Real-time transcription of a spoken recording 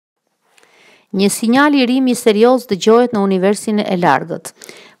Një sinjal I ri misterioz dëgjohet në universin e largët.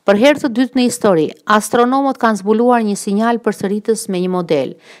 Për herë të dytë në histori, astronomët kanë zbuluar një sinjal përsëritës me një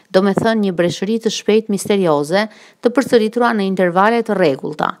model, domethënë një breshëri të shpejtë misterioze të përsëritura në intervale të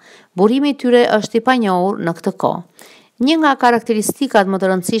rregullta. Burimi tyre është I panjohur në këtë kohë. Një nga karakteristikat më të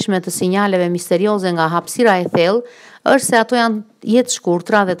rëndësishme të sinjaleve misterioze nga hapësira e thellë është se ato janë jetë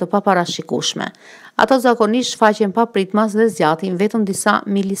shkurtra dhe të paparashikueshme. Ato zakonisht shfaqen pa pritmas dhe zgjatin vetëm disa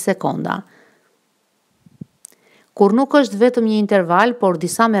milisekonda. Kur nuk është vetëm një interval, por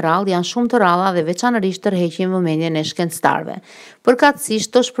disa me radhë janë shumë të rralla dhe veçanërisht tërheqin vëmendjen e shkencëtarëve.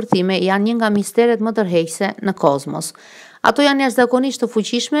 Përkatësisht, këto shpërthime janë një nga misteret më tërheqëse në kozmos. Ato janë jashtëzakonisht të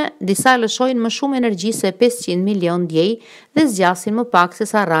fuqishme, disa lëshojnë më shumë energji se 500 milion djej dhe zgjasin më pak se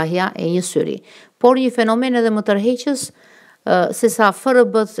sa rrahja e një syri. Por një fenomen edhe më tërheqës se sa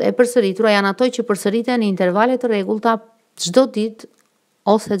FRB-t e përsëritura janë ato që përsëriten në intervale të rregullta çdo ditë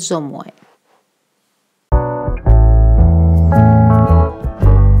ose çdo muaj.